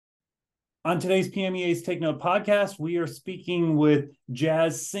On today's PMEA's Take Note podcast, we are speaking with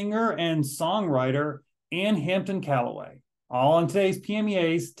jazz singer and songwriter Ann Hampton Callaway, all on today's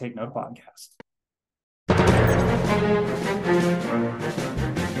PMEA's Take Note podcast.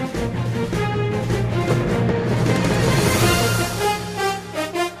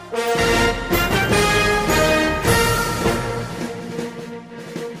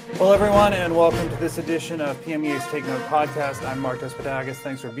 Hello, everyone, and welcome to this edition of PMEA's Take Note podcast. I'm Mark Despadagas.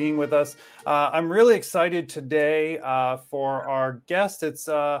 Thanks for being with us. I'm really excited today for our guest.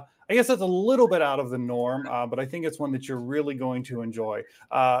 I guess it's a little bit out of the norm, but I think it's one that you're really going to enjoy.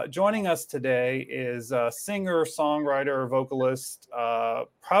 Joining us today is a singer, songwriter, vocalist,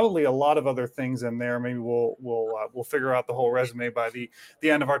 probably a lot of other things in there. Maybe we'll figure out the whole resume by the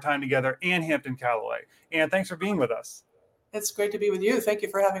end of our time together. Ann Hampton Callaway. Ann, thanks for being with us. It's great to be with you. Thank you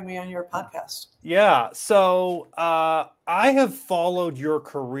for having me on your podcast. Yeah. So I have followed your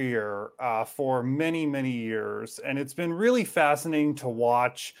career for many, many years, and it's been really fascinating to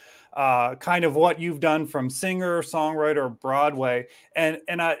watch kind of what you've done from singer, songwriter, Broadway. And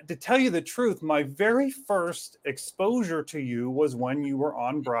to tell you the truth, my very first exposure to you was when you were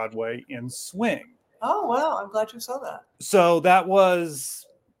on Broadway in Swing. Oh, wow. I'm glad you saw that. So that was,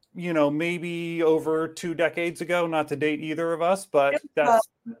 maybe over 2 decades ago, not to date either of us, but that's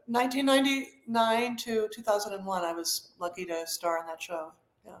 1999 to 2001. I was lucky to star in that show.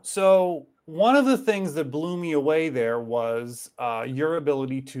 Yeah. So one of the things that blew me away there was your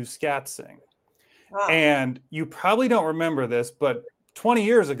ability to scat sing. Wow. And you probably don't remember this, but 20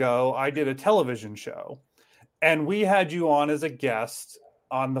 years ago, I did a television show and we had you on as a guest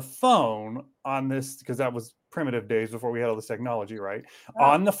on the phone on this, because that was primitive days before we had all this technology, right? Oh.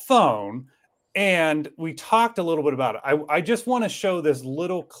 On the phone. And we talked a little bit about it. I just want to show this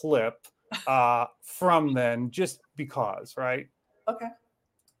little clip from then, just because, right? Okay.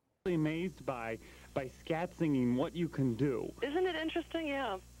 Amazed by scat singing, what you can do. Isn't it interesting?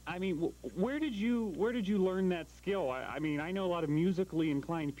 Yeah. I mean, where did you learn that skill? I mean, I know a lot of musically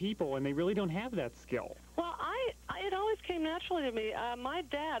inclined people, and they really don't have that skill. Well, it always came naturally to me.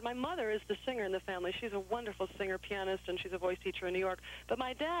 My mother is the singer in the family. She's a wonderful singer, pianist, and she's a voice teacher in New York. But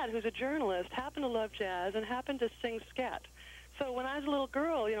my dad, who's a journalist, happened to love jazz and happened to sing scat. So when I was a little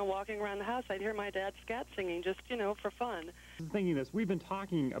girl, walking around the house, I'd hear my dad scat singing just, for fun. I was thinking this. We've been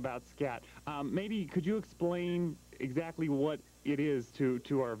talking about scat. Maybe could you explain exactly what it is to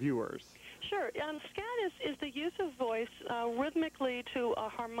our viewers? Sure. Scat is the use of voice rhythmically to a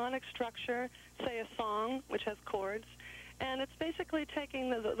harmonic structure, say a song, which has chords. And it's basically taking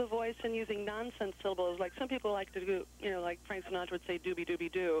the voice and using nonsense syllables. Like some people like to do, like Frank Sinatra would say doobie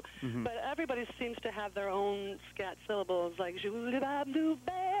doobie doo. Mm-hmm. But everybody seems to have their own scat syllables, like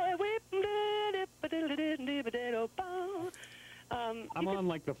I'm on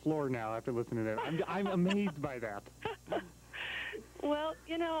like the floor now after listening to it. I'm amazed by that. Well,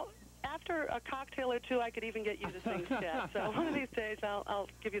 after a cocktail or two, I could even get you to sing scat. So one of these days, I'll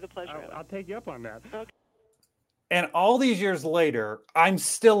give you the pleasure of it. I'll take you up on that. Okay. And all these years later, I'm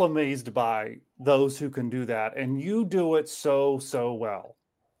still amazed by those who can do that. And you do it so, so well.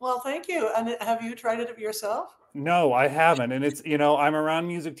 Well, thank you. And have you tried it yourself? No, I haven't. And it's, I'm around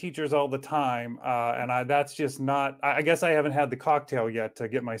music teachers all the time. That's just not, I guess I haven't had the cocktail yet to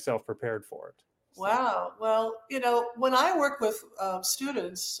get myself prepared for it. Wow. Well, when I work with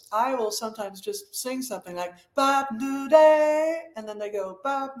students, I will sometimes just sing something like "Bop doo day," and then they go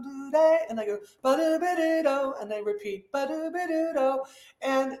 "Bop doo day," and they go "Ba doo ba doo do," and they repeat "Ba doo ba doo do."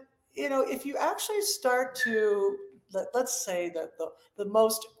 And if you actually start to let's say that the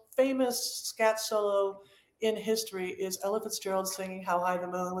most famous scat solo in history is Ella Fitzgerald singing "How High the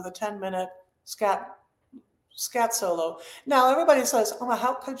Moon" with a 10-minute scat solo. Now everybody says, "Oh,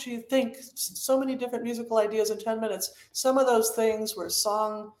 how could you think so many different musical ideas in 10 minutes?" Some of those things were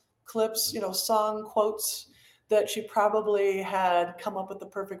song clips, song quotes that she probably had come up with the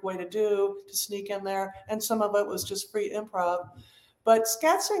perfect way to sneak in there, and some of it was just free improv. But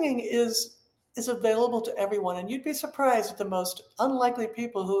scat singing is available to everyone, and you'd be surprised at the most unlikely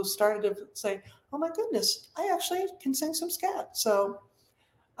people who started to say, "Oh my goodness, I actually can sing some scat." So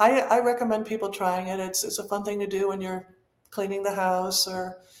I recommend people trying it. It's a fun thing to do when you're cleaning the house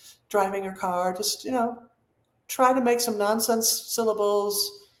or driving your car. Just, try to make some nonsense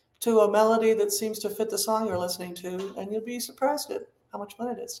syllables to a melody that seems to fit the song you're listening to, and you'll be surprised at how much fun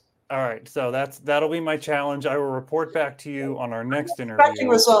it is. All right. So that'll be my challenge. I will report back to you on our next interview. Tracking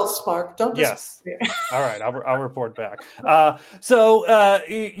results, Mark. Don't just... Yes. All right. I'll report back.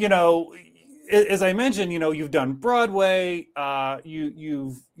 as I mentioned, you've done Broadway,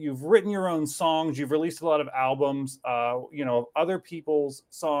 you've written your own songs, you've released a lot of albums, other people's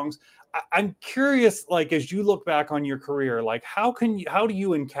songs. I'm curious, like, as you look back on your career, like, how do you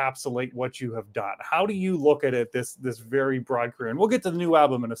encapsulate what you have done? How do you look at it, this very broad career? And we'll get to the new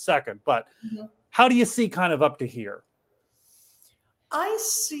album in a second, but how do you see kind of up to here? I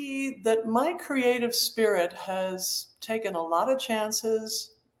see that my creative spirit has taken a lot of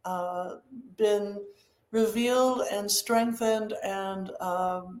chances, been revealed and strengthened and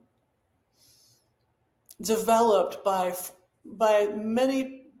developed by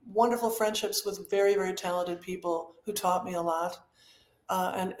many wonderful friendships with very, very talented people who taught me a lot,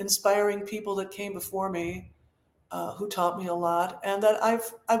 and inspiring people that came before me who taught me a lot, and that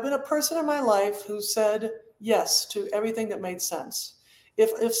I've been a person in my life who said yes to everything that made sense.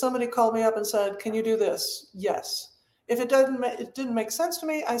 If somebody called me up and said, "Can you do this?" Yes. If it didn't make sense to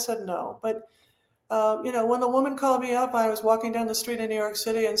me, I said no. But when the woman called me up, I was walking down the street in New York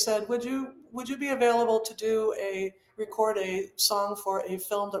City and said, "Would you be available to record a song for a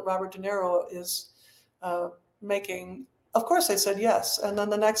film that Robert De Niro is making?" Of course, I said yes. And then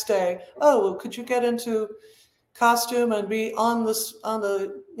the next day, "Oh, could you get into costume and be on the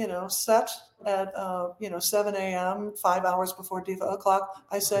set at 7 a.m. 5 hours before Diva O'Clock?"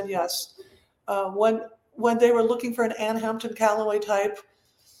 I said yes. When they were looking for an Ann Hampton Callaway type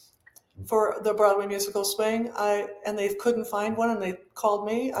for the Broadway musical Swing, and they couldn't find one, and they called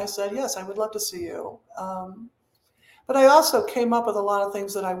me, I said yes, I would love to see you. But I also came up with a lot of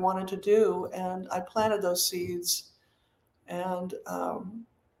things that I wanted to do, and I planted those seeds. And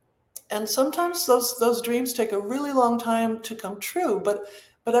sometimes those dreams take a really long time to come true. But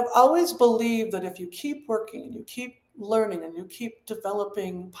I've always believed that if you keep working and you keep learning and you keep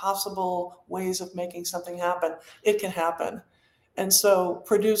developing possible ways of making something happen, it can happen. And so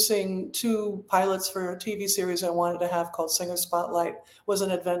producing 2 pilots for a TV series I wanted to have called Singer Spotlight was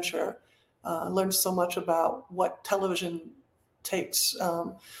an adventure. I learned so much about what television takes.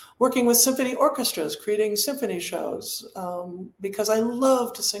 Working with symphony orchestras, creating symphony shows, because I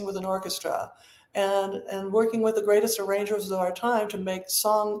love to sing with an orchestra, and working with the greatest arrangers of our time to make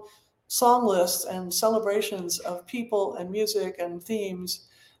song lists and celebrations of people and music and themes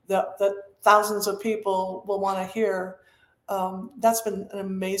that thousands of people will want to hear. That's been an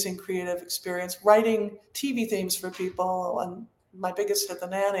amazing creative experience. Writing TV themes for people, and my biggest hit, The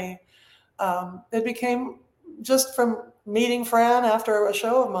Nanny, it became just from meeting Fran after a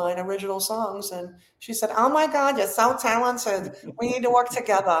show of mine, original songs, and she said, "Oh my God, you're so talented. We need to work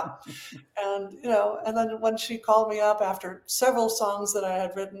together." And and then when she called me up after several songs that I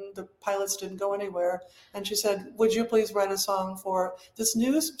had written, the pilots didn't go anywhere, and she said, "Would you please write a song for this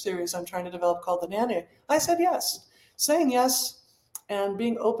new series I'm trying to develop called The Nanny?" I said yes. Saying yes and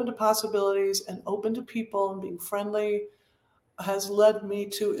being open to possibilities and open to people and being friendly has led me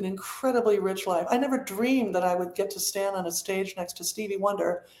to an incredibly rich life. I never dreamed that I would get to stand on a stage next to Stevie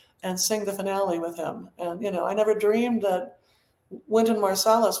Wonder and sing the finale with him. And, I never dreamed that Wynton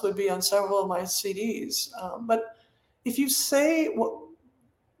Marsalis would be on several of my CDs. But if you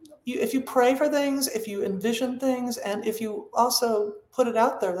if you pray for things, if you envision things, and if you also put it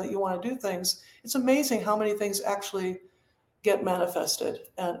out there that you want to do things, it's amazing how many things actually get manifested.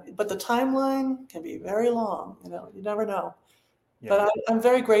 But the timeline can be very long. You never know. Yeah. But I'm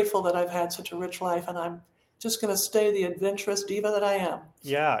very grateful that I've had such a rich life, and I'm just going to stay the adventurous diva that I am.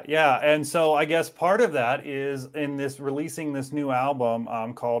 Yeah. And so I guess part of that is in releasing this new album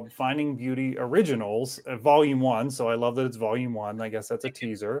called Finding Beauty Originals, Volume 1. So I love that it's Volume 1. I guess that's a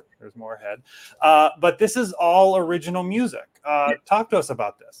teaser. There's more ahead. But this is all original music. Talk to us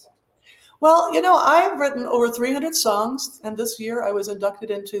about this. Well, I've written over 300 songs, and this year I was inducted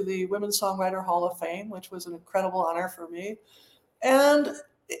into the Women's Songwriter Hall of Fame, which was an incredible honor for me. And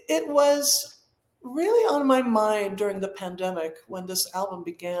it was really on my mind during the pandemic when this album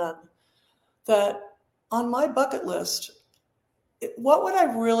began, that on my bucket list, what would I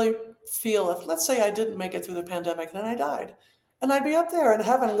really feel if, let's say I didn't make it through the pandemic and I died, and I'd be up there in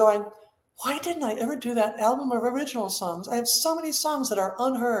heaven going, why didn't I ever do that album of original songs? I have so many songs that are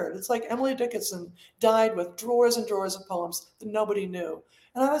unheard. It's like Emily Dickinson died with drawers and drawers of poems that nobody knew.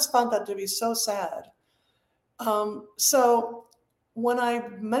 And I always found that to be so sad. So when I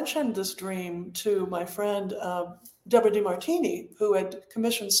mentioned this dream to my friend, Deborah DiMartini, who had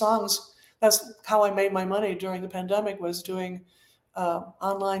commissioned songs, that's how I made my money during the pandemic, was doing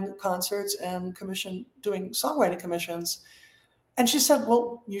online concerts and doing songwriting commissions. And she said,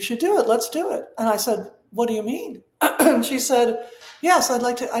 "Well, you should do it. Let's do it." And I said, "What do you mean?" And she said, "Yes, I'd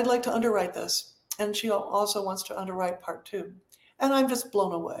like to underwrite this." And she also wants to underwrite part 2. And I'm just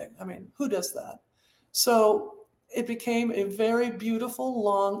blown away. I mean, who does that? So it became a very beautiful,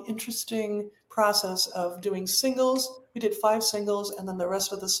 long, interesting process of doing singles. We did 5 singles, and then the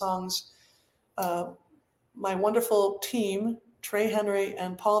rest of the songs, my wonderful team, Trey Henry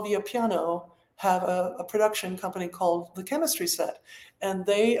and Paul Villapiano, have a production company called The Chemistry Set, and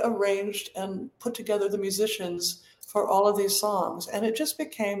they arranged and put together the musicians for all of these songs. And it just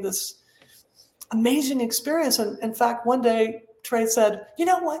became this amazing experience. And in fact, one day Trey said, you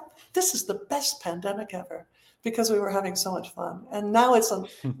know what, this is the best pandemic ever, because we were having so much fun. And now it's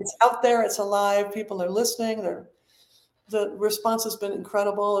out there, it's alive, people are listening, the response has been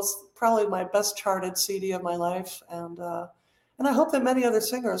incredible. It's probably my best charted CD of my life. And I hope that many other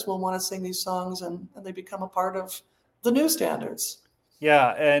singers will want to sing these songs and they become a part of the new standards.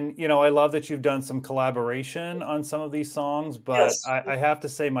 Yeah. And, I love that you've done some collaboration on some of these songs, but Yes. I have to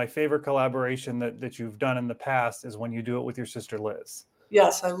say my favorite collaboration that you've done in the past is when you do it with your sister, Liz.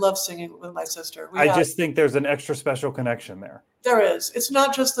 Yes, I love singing with my sister. I just think there's an extra special connection there. There is. It's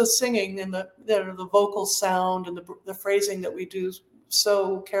not just the singing and the vocal sound and the phrasing that we do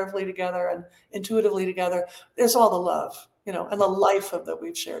so carefully together and intuitively together. There's all the love, and the life that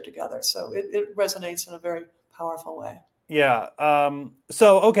we've shared together. So it resonates in a very powerful way. Yeah.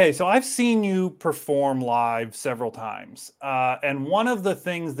 So I've seen you perform live several times. And one of the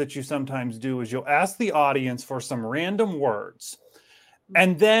things that you sometimes do is you'll ask the audience for some random words,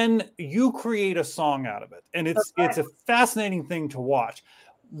 and then you create a song out of it. And it's a fascinating thing to watch.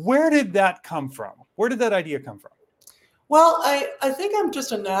 Where did that come from? Where did that idea come from? Well, I think I'm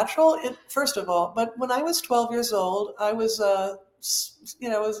just a natural, first of all. But when I was 12 years old, I was, I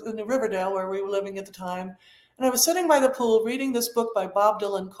was in Riverdale where we were living at the time. And I was sitting by the pool reading this book by Bob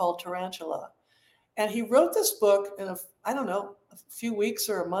Dylan called Tarantula. And he wrote this book in a few weeks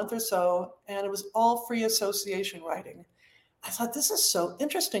or a month or so. And it was all free association writing. I thought, this is so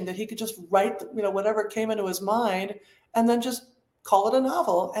interesting that he could just write, whatever came into his mind and then just call it a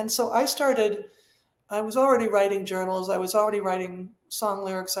novel. And so I was already writing journals. I was already writing song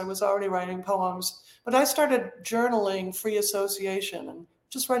lyrics. I was already writing poems. But I started journaling free association and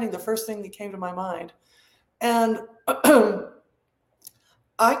just writing the first thing that came to my mind. And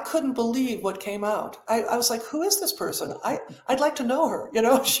I couldn't believe what came out. I was like, who is this person? I'd like to know her.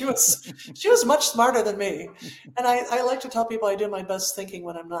 She was much smarter than me. And I like to tell people I do my best thinking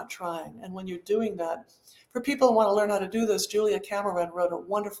when I'm not trying. And when you're doing that, for people who want to learn how to do this, Julia Cameron wrote a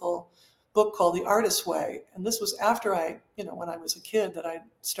wonderful book called The Artist's Way. And this was after when I was a kid that I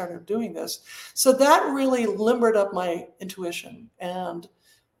started doing this. So that really limbered up my intuition. And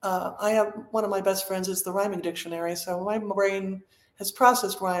I have one of my best friends is the rhyming dictionary. So my brain has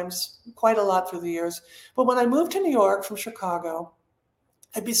processed rhymes quite a lot through the years. But when I moved to New York from Chicago,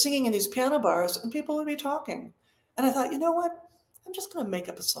 I'd be singing in these piano bars and people would be talking. And I thought, you know what? I'm just going to make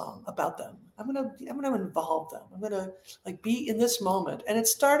up a song about them. I'm going to involve them. I'm going to be in this moment. And it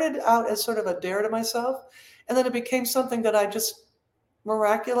started out as sort of a dare to myself. And then it became something that I just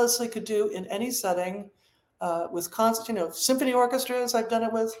miraculously could do in any setting with constant, symphony orchestras I've done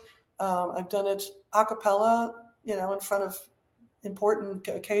it with. I've done it a cappella, in front of important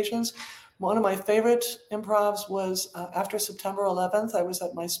occasions. One of my favorite improvs was after September 11th. I was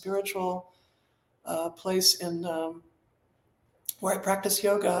at my spiritual place in where I practice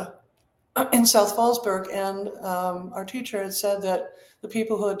yoga in South Fallsburg, and our teacher had said that the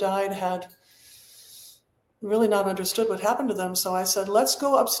people who had died had really not understood what happened to them. So I said, let's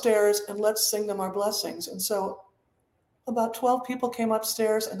go upstairs and let's sing them our blessings. And so about 12 people came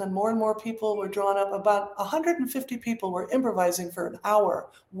upstairs, and then more and more people were drawn up. About 150 people were improvising for an hour,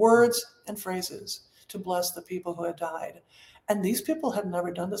 words and phrases to bless the people who had died. And these people had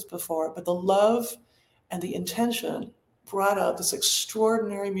never done this before, but the love and the intention brought out this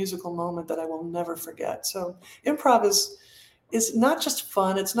extraordinary musical moment that I will never forget. So improv is not just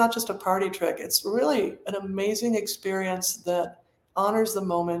fun. It's not just a party trick. It's really an amazing experience that honors the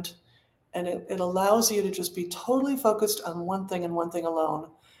moment. And it allows you to just be totally focused on one thing and one thing alone.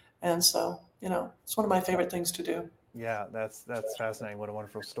 And so, it's one of my favorite things to do. Yeah, that's fascinating. What a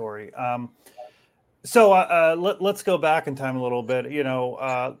wonderful story. So let's go back in time a little bit.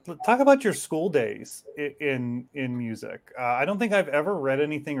 Talk about your school days in music. I don't think I've ever read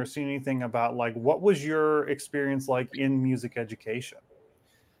anything or seen anything about what was your experience like in music education?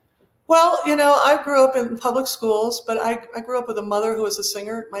 Well, I grew up in public schools, but I grew up with a mother who was a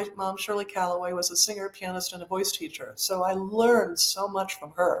singer. My mom, Shirley Callaway, was a singer, pianist, and a voice teacher. So I learned so much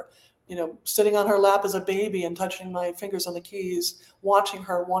from her, sitting on her lap as a baby and touching my fingers on the keys, watching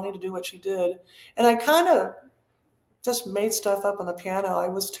her, wanting to do what she did. And I kind of just made stuff up on the piano. I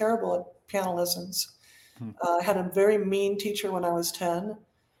was terrible at piano lessons. I had a very mean teacher when I was 10.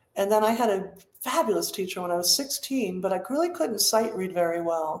 And then I had a fabulous teacher when I was 16, but I really couldn't sight read very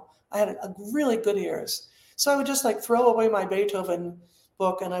well. I had a really good ears. So I would just like throw away my Beethoven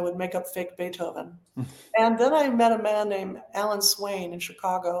book and I would make up fake Beethoven. And then I met a man named Alan Swain in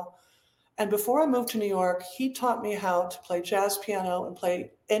Chicago. And before I moved to New York, he taught me how to play jazz piano and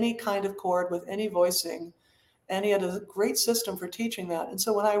play any kind of chord with any voicing. And he had a great system for teaching that. And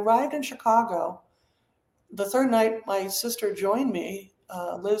so when I arrived in Chicago, the third night my sister joined me.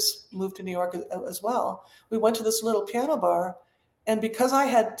 Liz moved to New York as well. We went to this little piano bar. And because I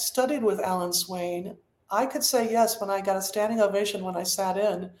had studied with Alan Swain, I could say yes when I got a standing ovation when I sat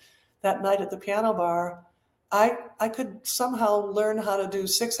in that night at the piano bar. I could somehow learn how to do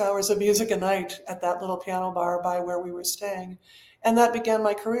 6 hours of music a night at that little piano bar by where we were staying. And that began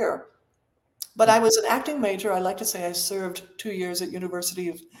my career. But I was an acting major. I like to say I served 2 years at University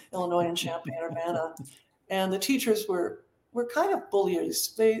of Illinois in Champaign-Urbana. And the teachers were kind of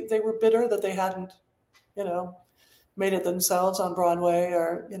bullies. They were bitter that they hadn't, made it themselves on Broadway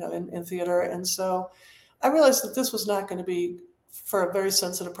or, in theater. And so I realized that this was not going to be, for a very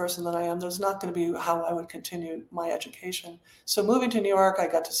sensitive person that I am, there's not going to be how I would continue my education. So moving to New York, I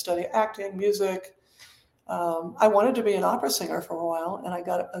got to study acting, music. I wanted to be an opera singer for a while, and I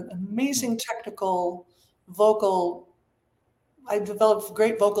got an amazing technical vocal. I developed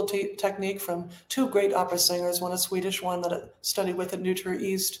great vocal technique from two great opera singers, one a Swedish one that I studied with at New Trier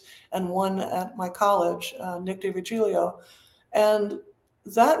East, and one at my college, Nick DiVirgilio. And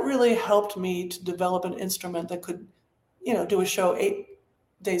that really helped me to develop an instrument that could, do a show 8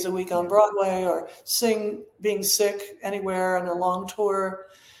 days a week on Broadway or sing being sick anywhere on a long tour.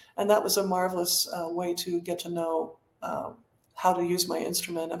 And that was a marvelous way to get to know how to use my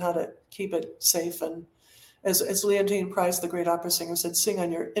instrument and how to keep it safe. And as Leontine Price, the great opera singer, said, sing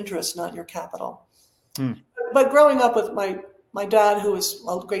on your interest, not your capital. But growing up with my dad, who was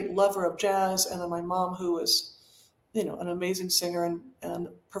a great lover of jazz, and then my mom, who was, an amazing singer and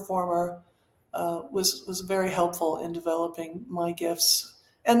performer, was very helpful in developing my gifts.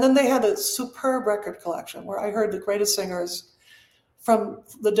 And then they had a superb record collection where I heard the greatest singers from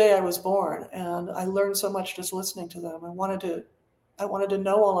the day I was born, and I learned so much just listening to them. I wanted to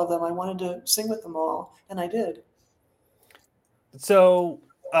know all of them. I wanted to sing with them all, and I did. So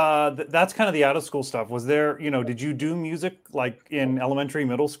that's kind of the out of school stuff. Was there, did you do music like in elementary,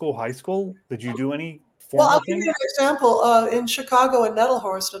 middle school, high school? Did you do any? Well, I'll give you an example. In Chicago at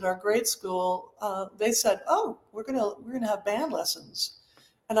Nettlehurst at our grade school, they said, "Oh, we're gonna have band lessons,"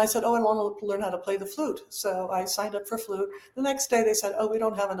 and I said, "Oh, I want to learn how to play the flute." So I signed up for flute. The next day, they said, "Oh, we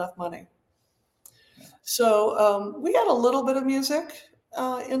don't have enough money." So we had a little bit of music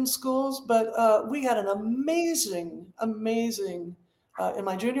in schools, but we had an amazing in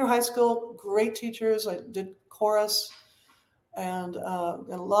my junior high school, great teachers. I did chorus and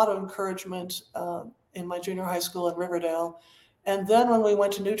a lot of encouragement in my junior high school in Riverdale. And then when we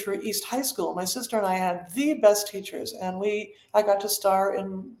went to New Trier East High School, my sister and I had the best teachers, and I got to star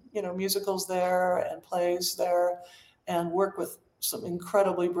in musicals there and plays there, and work with some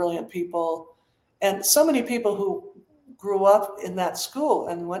incredibly brilliant people. And so many people who grew up in that school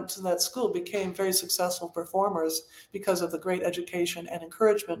and went to that school became very successful performers because of the great education and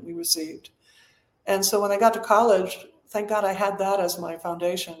encouragement we received. And so when I got to college, thank God I had that as my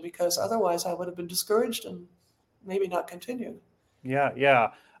foundation, because otherwise I would have been discouraged and maybe not continued.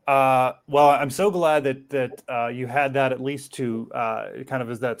 Yeah. Well, I'm so glad that you had that at least to kind of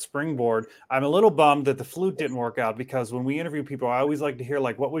as that springboard. I'm a little bummed that the flute didn't work out, because when we interview people, I always like to hear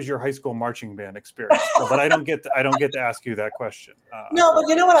what was your high school marching band experience? But I don't get to ask you that question. No, but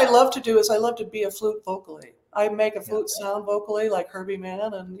you know what I love to do is I love to be a flute vocally. I make a flute sound vocally like Herbie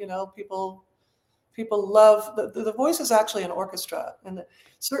Mann, and people love the voice is actually an orchestra, and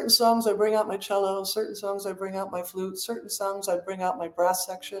certain songs I bring out my cello, certain songs I bring out my flute, certain songs I bring out my brass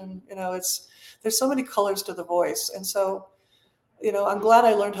section. There's so many colors to the voice. And so, I'm glad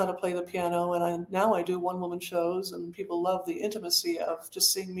I learned how to play the piano, and now I do one-woman shows, and people love the intimacy of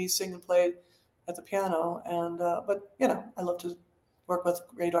just seeing me sing and play at the piano. And but I love to work with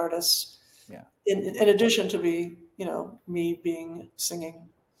great artists. Yeah. In addition to me being singing.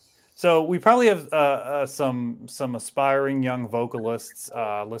 So we probably have some aspiring young vocalists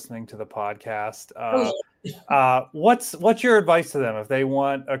listening to the podcast. What's your advice to them if they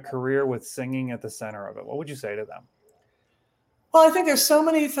want a career with singing at the center of it? What would you say to them? Well, I think there's so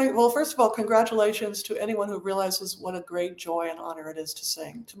many things. Well, first of all, congratulations to anyone who realizes what a great joy and honor it is to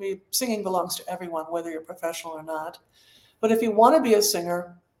sing. To me, singing belongs to everyone, whether you're professional or not. But if you want to be a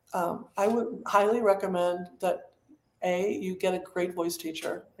singer, I would highly recommend that you get a great voice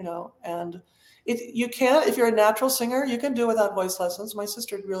teacher, and you can, if you're a natural singer, you can do without voice lessons. My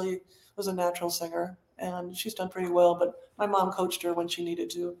sister really was a natural singer, and she's done pretty well, but my mom coached her when she needed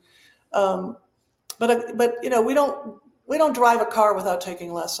to. But we don't drive a car without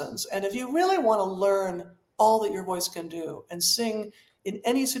taking lessons. And if you really want to learn all that your voice can do and sing in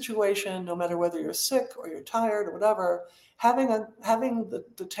any situation, no matter whether you're sick or you're tired or whatever, having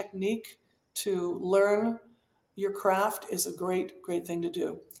the technique to learn your craft is a great thing to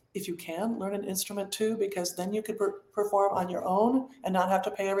do. If you can, learn an instrument too, because then you could perform on your own and not have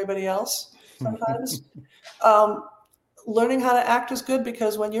to pay everybody else sometimes. Learning how to act is good,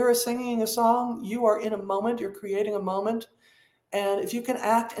 because when you're singing a song, you are in a moment, you're creating a moment. And if you can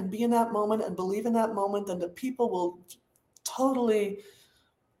act and be in that moment and believe in that moment, then the people will totally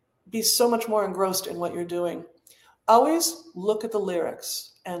be so much more engrossed in what you're doing. Always look at the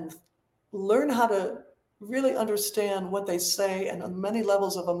lyrics and learn how to really understand what they say, and on many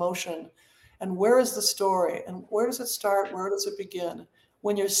levels of emotion, and where is the story, and where does it start, where does it begin.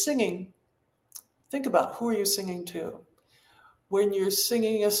 When you're singing, think about, who are you singing to? When you're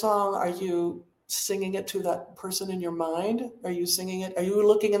singing a song, are you singing it to that person in your mind? Are you singing it? Are you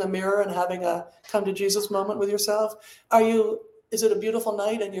looking in the mirror and having a come to Jesus moment with yourself? Is it a beautiful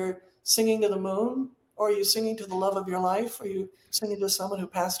night and you're singing to the moon? Or are you singing to the love of your life? Are you singing to someone who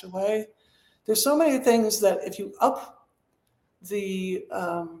passed away? There's so many things that if you up the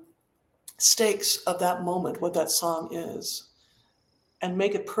stakes of that moment, what that song is, and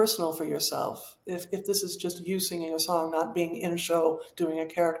make it personal for yourself, if this is just you singing a song, not being in a show doing a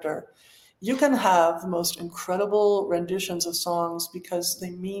character, you can have the most incredible renditions of songs because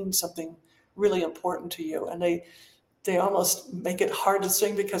they mean something really important to you, and they almost make it hard to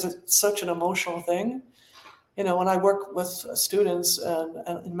sing because it's such an emotional thing. When I work with students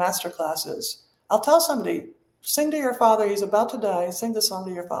and in master classes, I'll tell somebody, sing to your father, he's about to die, sing the song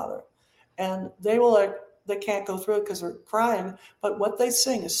to your father. And they can't go through it because they're crying, but what they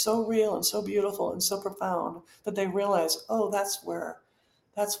sing is so real and so beautiful and so profound that they realize, oh, that's where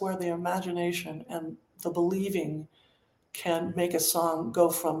the imagination and the believing can make a song go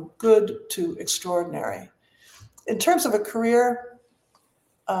from good to extraordinary. In terms of a career,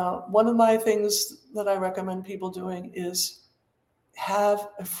 one of my things that I recommend people doing is have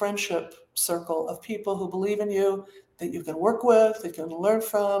a friendship circle of people who believe in you, that you can work with, that you can learn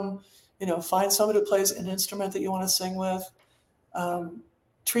from. Find somebody who plays an instrument that you want to sing with.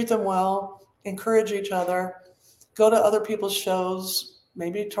 Treat them well, encourage each other, go to other people's shows,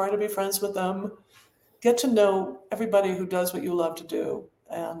 maybe try to be friends with them, get to know everybody who does what you love to do,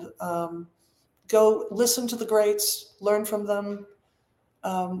 and go listen to the greats, learn from them.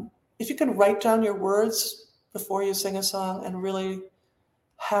 If you can write down your words before you sing a song and really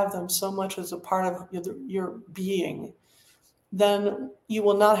have them so much as a part of your being, then you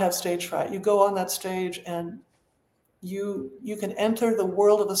will not have stage fright. You go on that stage and you can enter the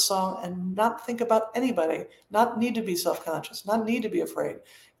world of a song and not think about anybody, not need to be self-conscious, not need to be afraid.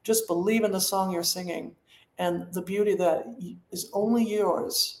 Just believe in the song you're singing, and the beauty that is only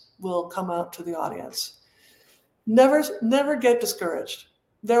yours will come out to the audience. Never get discouraged.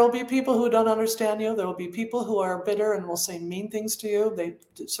 There will be people who don't understand you. There will be people who are bitter and will say mean things to you. They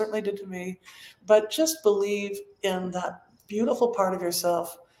certainly did to me. But just believe in that beautiful part of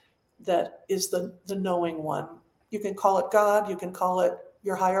yourself that is the knowing one. You can call it God. You can call it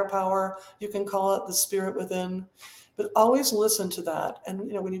your higher power. You can call it the spirit within. But always listen to that.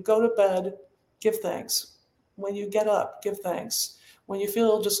 And when you go to bed, give thanks. When you get up, give thanks. When you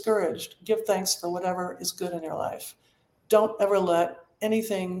feel discouraged, give thanks for whatever is good in your life. Don't ever let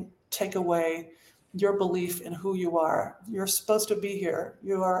anything take away your belief in who you are. You're supposed to be here.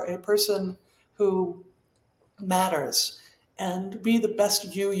 You are a person who matters, and be the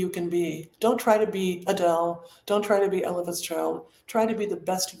best you can be. Don't try to be Adele. Don't try to be Ella Fitzgerald. Try to be the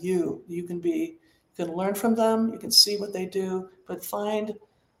best you can be. You can learn from them. You can see what they do, but find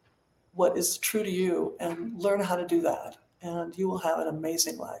what is true to you and learn how to do that. And you will have an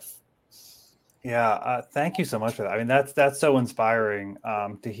amazing life. Yeah, thank you so much for that. I mean, that's so inspiring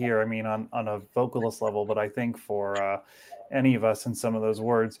to hear. I mean, on a vocalist level, but I think for any of us in some of those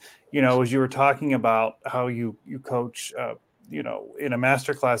words, as you were talking about how you coach, in a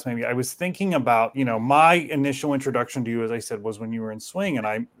master class, maybe I was thinking about, my initial introduction to you, as I said, was when you were in swing, and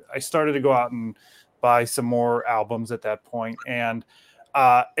I started to go out and buy some more albums at that point, and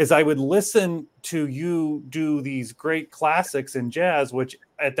as I would listen to you do these great classics in jazz, which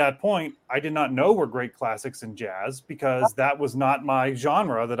at that point I did not know were great classics in jazz because that was not my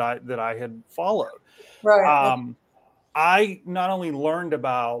genre that I had followed. Right. I not only learned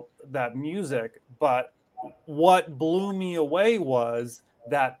about that music, but what blew me away was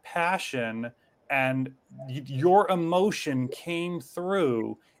that passion and your emotion came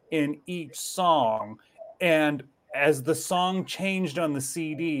through in each song. And as the song changed on the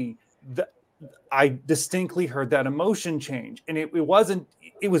CD, I distinctly heard that emotion change, and it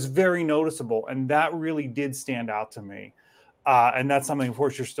was very noticeable. And that really did stand out to me. And that's something, of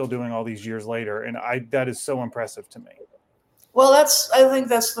course, you're still doing all these years later. And that is so impressive to me. Well, I think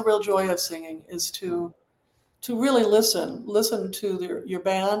that's the real joy of singing, is to really listen to your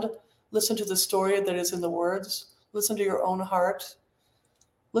band, listen to the story that is in the words, listen to your own heart,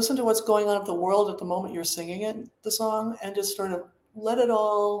 listen to what's going on in the world at the moment you're singing it, the song, and just sort of let it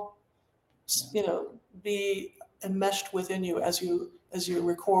all, be enmeshed within you as you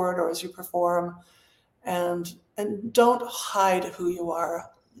record or as you perform, and don't hide who you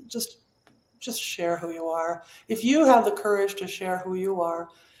are. Just share who you are. If you have the courage to share who you are,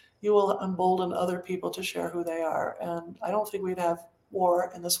 you will embolden other people to share who they are. And I don't think we'd have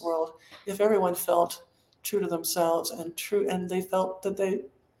war in this world if everyone felt true to themselves and they felt that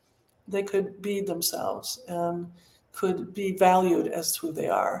they could be themselves and could be valued as who they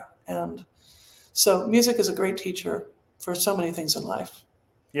are. And so music is a great teacher for so many things in life.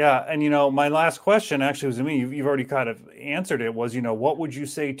 Yeah. And, my last question actually was to me, you've already kind of answered it, was, what would you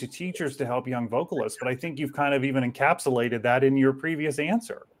say to teachers to help young vocalists? But I think you've kind of even encapsulated that in your previous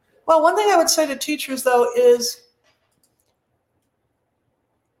answer. Well, one thing I would say to teachers, though, is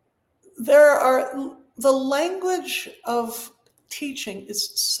the language of teaching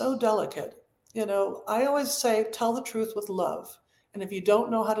is so delicate. I always say, tell the truth with love. And if you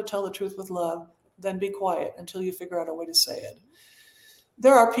don't know how to tell the truth with love, then be quiet until you figure out a way to say it.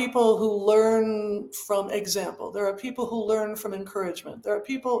 There are people who learn from example. There are people who learn from encouragement.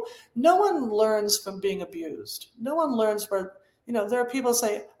 No one learns from being abused. No one learns there are people who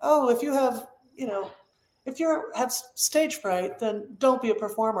say, oh, if you have stage fright, then don't be a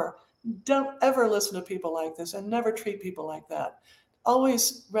performer. Don't ever listen to people like this and never treat people like that.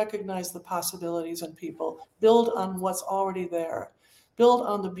 Always recognize the possibilities in people. Build on what's already there. Build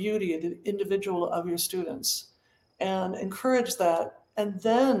on the beauty of the individual of your students and encourage that. And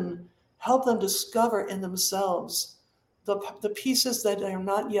then help them discover in themselves the pieces that they're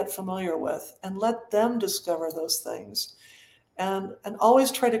not yet familiar with, and let them discover those things. And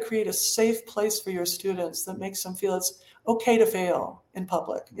always try to create a safe place for your students that makes them feel it's okay to fail in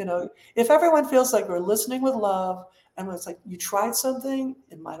public. If everyone feels like we're listening with love, and it's like you tried something,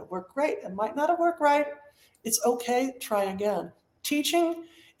 it might have worked great, it might not have worked right, it's okay, try again. Teaching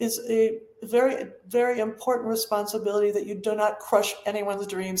is a very, very important responsibility that you do not crush anyone's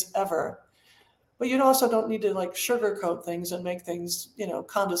dreams ever. But you also don't need to sugarcoat things and make things,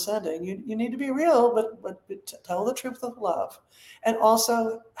 condescending. You need to be real, but tell the truth with love. And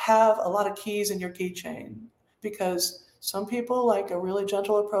also have a lot of keys in your keychain, because some people like a really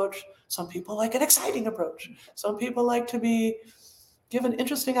gentle approach. Some people like an exciting approach. Some people like to be given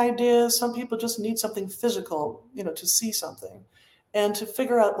interesting ideas. Some people just need something physical, to see something. And to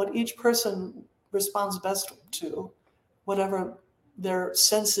figure out what each person responds best to, whatever their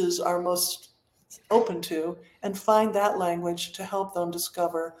senses are most open to, and find that language to help them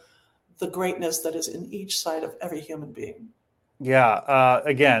discover the greatness that is in each side of every human being. Yeah.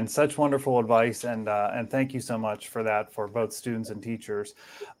 Again, such wonderful advice. And thank you so much for that, for both students and teachers.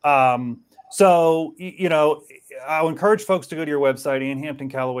 So, I'll encourage folks to go to your website,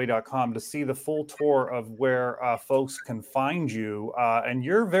 annhamptoncallaway.com, to see the full tour of where folks can find you. And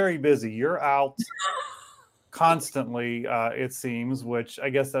you're very busy. You're out constantly, it seems, which I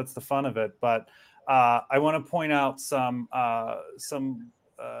guess that's the fun of it. But I want to point out some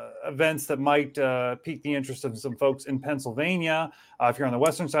events that might pique the interest of some folks in Pennsylvania. If you're on the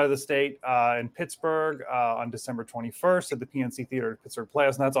western side of the state, in Pittsburgh on December 21st at the PNC Theater at Pittsburgh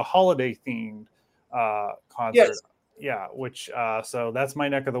Playhouse, and that's a holiday-themed concert. Yes. Yeah, which so that's my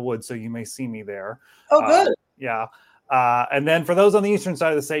neck of the woods, so you may see me there. Oh, good. Yeah. And then for those on the eastern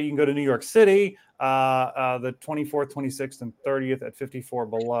side of the state, you can go to New York City, the 24th, 26th, and 30th at 54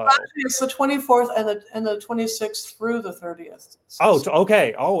 Below. Actually, it's the 24th and the 26th through the 30th.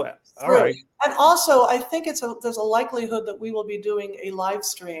 Okay. Oh, all right. And also, I think there's a likelihood that we will be doing a live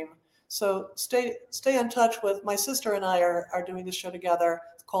stream. So stay in touch with my sister and I are doing this show together.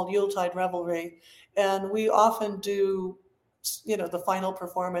 It's called Yuletide Revelry, and we often do, the final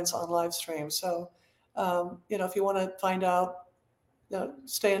performance on live stream. So, if you want to find out,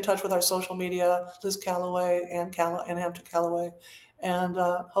 stay in touch with our social media, Liz Callaway, Ann Hampton Callaway, and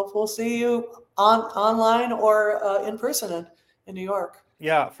hope we'll see you online or in person in New York.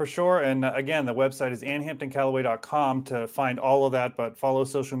 Yeah, for sure. And again, the website is annhamptoncallaway.com to find all of that. But follow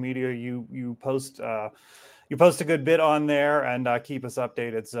social media. You post a good bit on there and keep us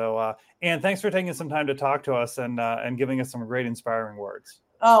updated. So, Ann, thanks for taking some time to talk to us and giving us some great inspiring words.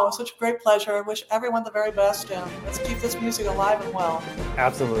 Oh, it's such a great pleasure. I wish everyone the very best, and let's keep this music alive and well.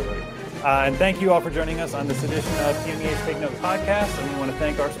 Absolutely. And thank you all for joining us on this edition of PMEA's Take Note podcast. And we want to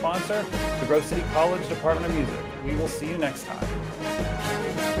thank our sponsor, the Grove City College Department of Music. We will see you next time.